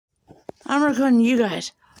I'm recording you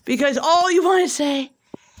guys because all you want to say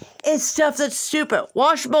is stuff that's stupid.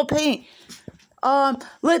 Washable paint.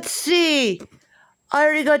 Let's see. I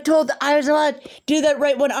already got told that I was allowed to do that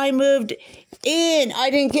right when I moved in. I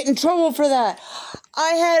didn't get in trouble for that.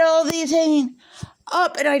 I had all these hanging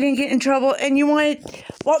up and I didn't get in trouble. And you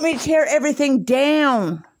want me to tear everything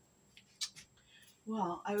down.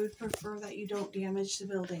 Well, I would prefer that you don't damage the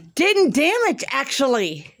building. Didn't damage,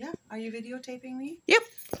 actually. Yeah. Are you videotaping me? Yep.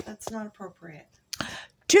 That's not appropriate.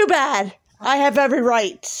 Too bad. I have every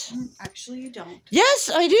right. Actually, you don't. Yes,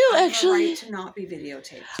 I do, I have actually. a right to not be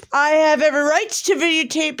videotaped. I have every right to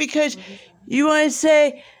videotape because you want to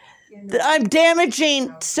say that I'm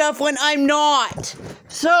damaging stuff when I'm not.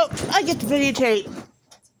 So, I get to videotape.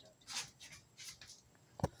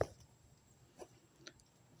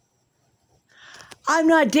 I'm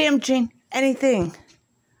not damaging anything.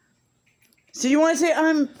 So you want to say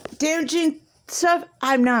I'm damaging stuff?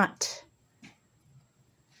 I'm not.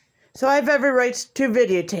 So I have every right to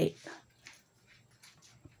videotape.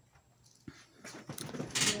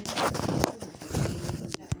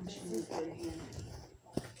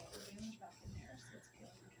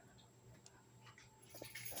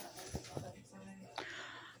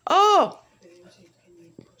 Oh!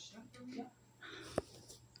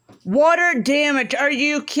 Water damage. Are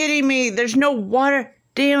you kidding me? There's no water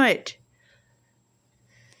damage.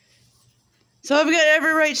 So I've got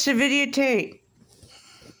every right to videotape.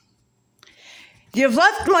 You've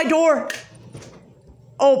left my door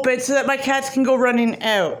open so that my cats can go running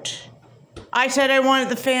out. I said I wanted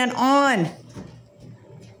the fan on.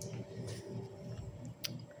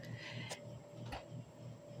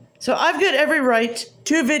 So I've got every right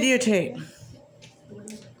to videotape.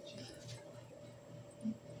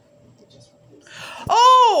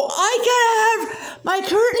 Oh, I gotta have my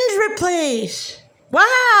curtains replaced.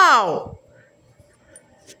 Wow.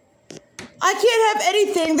 I can't have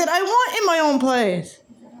anything that I want in my own place.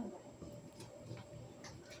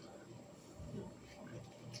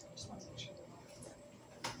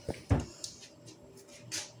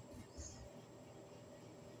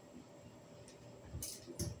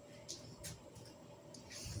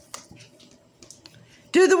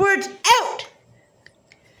 Do the words out.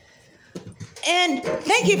 And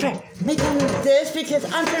thank you for making this because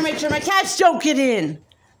I'm trying to make sure my cats don't get in.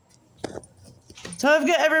 So I've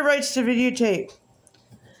got every right to videotape.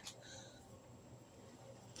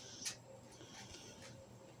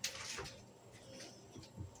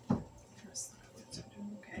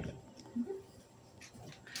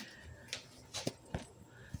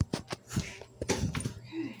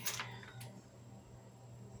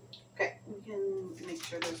 Okay, we can make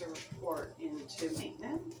sure there's a report into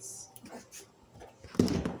maintenance.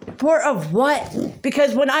 Report of what?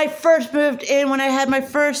 Because when I first moved in, when I had my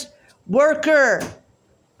first worker,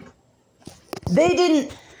 they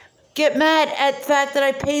didn't get mad at the fact that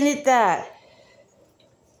I painted that.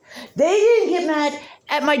 They didn't get mad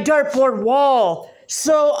at my dartboard wall.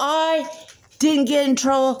 So I didn't get in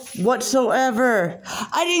trouble whatsoever.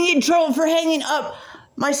 I didn't get in trouble for hanging up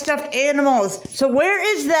my stuffed animals. So where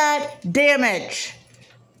is that damage?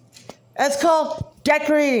 That's called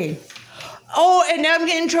decorating. Oh, and now I'm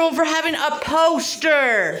getting in trouble for having a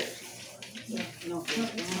poster.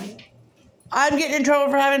 I'm getting in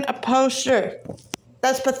trouble for having a poster.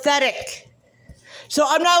 That's pathetic. So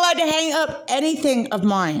I'm not allowed to hang up anything of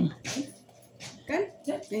mine. Good?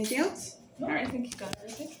 Yep. Anything else? No, I think you got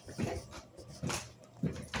everything. Okay.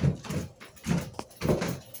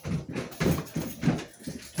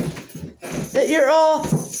 That you're all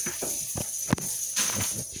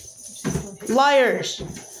liars.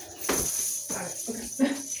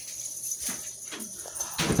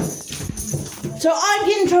 So I'm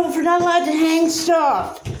getting in trouble for not allowed to hang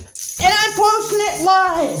stuff. And I'm posting it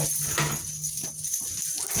live.